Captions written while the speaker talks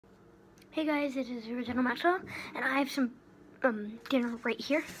Hey guys, it is original Maxwell, and I have some dinner right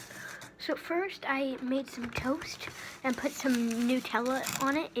here. So first, I made some toast and put some Nutella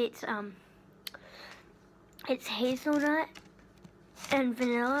on it. It's hazelnut and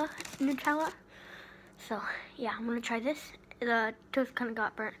vanilla Nutella. So yeah, I'm gonna try this. The toast kind of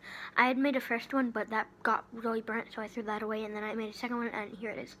got burnt. I had made a first one, but that got really burnt, so I threw that away. And then I made a second one, and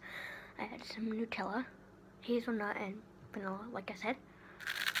here it is. I had some Nutella, hazelnut, and vanilla, like I said.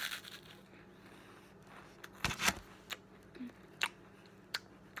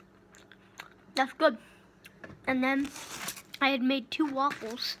 That's good. And then I had made 2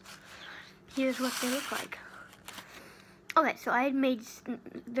 waffles. Here's what they look like. Okay, so I had made,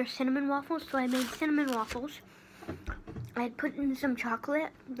 they're cinnamon waffles, so I made cinnamon waffles. I had put in some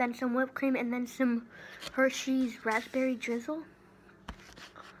chocolate, then some whipped cream, and then some Hershey's raspberry drizzle.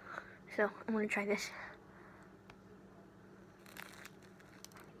 So I'm gonna try this.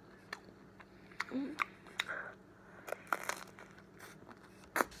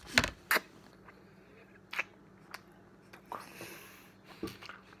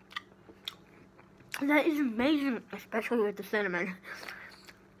 That is amazing, especially with the cinnamon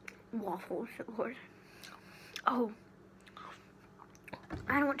waffles, of course. Oh,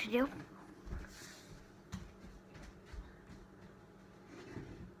 I know what to do.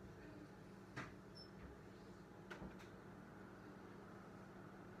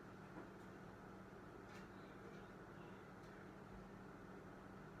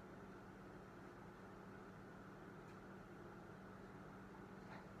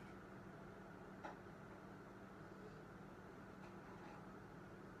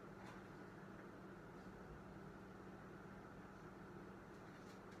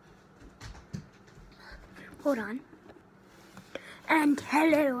 Hold on. And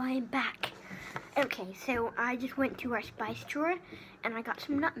hello, I'm back. Okay, so I just went to our spice drawer and I got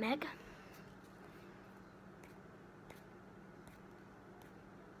some nutmeg.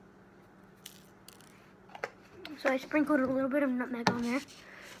 So I sprinkled a little bit of nutmeg on there.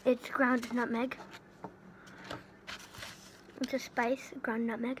 It's ground nutmeg. It's a spice, ground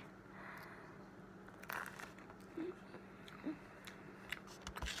nutmeg.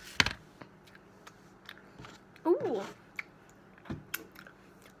 Ooh.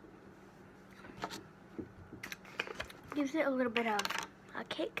 Gives it a little bit of a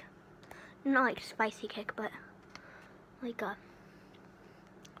kick. Not like spicy kick, but like a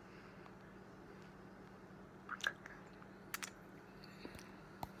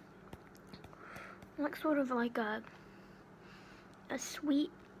sort of like a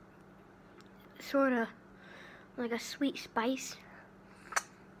sweet, sort of like a sweet spice.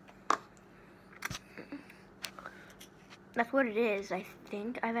 That's what it is, I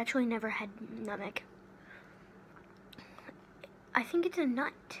think. I've actually never had nutmeg. I think it's a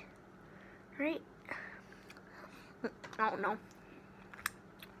nut, right? I don't know.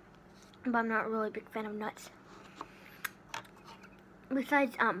 But I'm not a really big fan of nuts.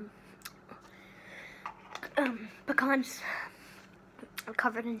 Besides, pecans are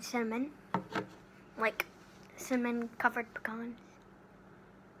covered in cinnamon. Like, cinnamon covered pecans.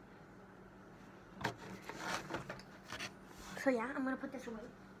 So yeah, I'm gonna put this away.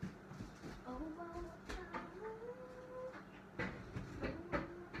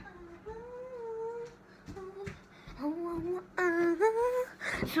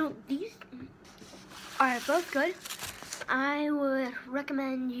 So these are both good. I would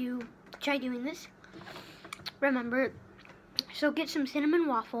recommend you try doing this. Remember, so get some cinnamon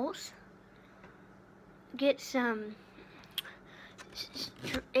waffles. Get some,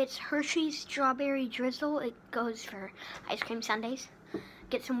 it's Hershey's strawberry drizzle. It goes for ice cream sundaes.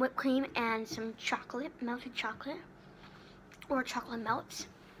 Get some whipped cream and some chocolate, melted chocolate, or chocolate melts.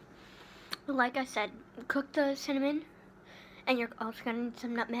 Like I said, cook the cinnamon, and you're also gonna need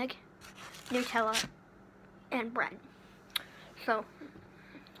some nutmeg, Nutella, and bread. So,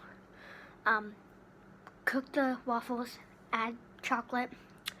 cook the waffles, add chocolate,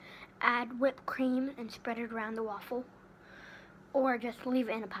 add whipped cream, and spread it around the waffle, or just leave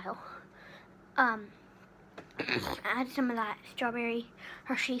it in a pile. Add some of that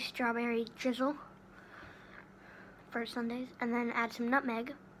Hershey's strawberry drizzle for sundaes, and then add some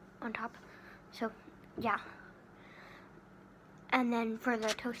nutmeg on top. So, yeah. And then for the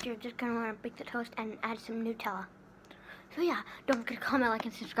toast, you're just gonna wanna bake the toast and add some Nutella. So yeah, don't forget to comment, like,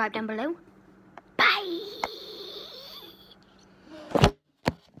 and subscribe down below. Bye!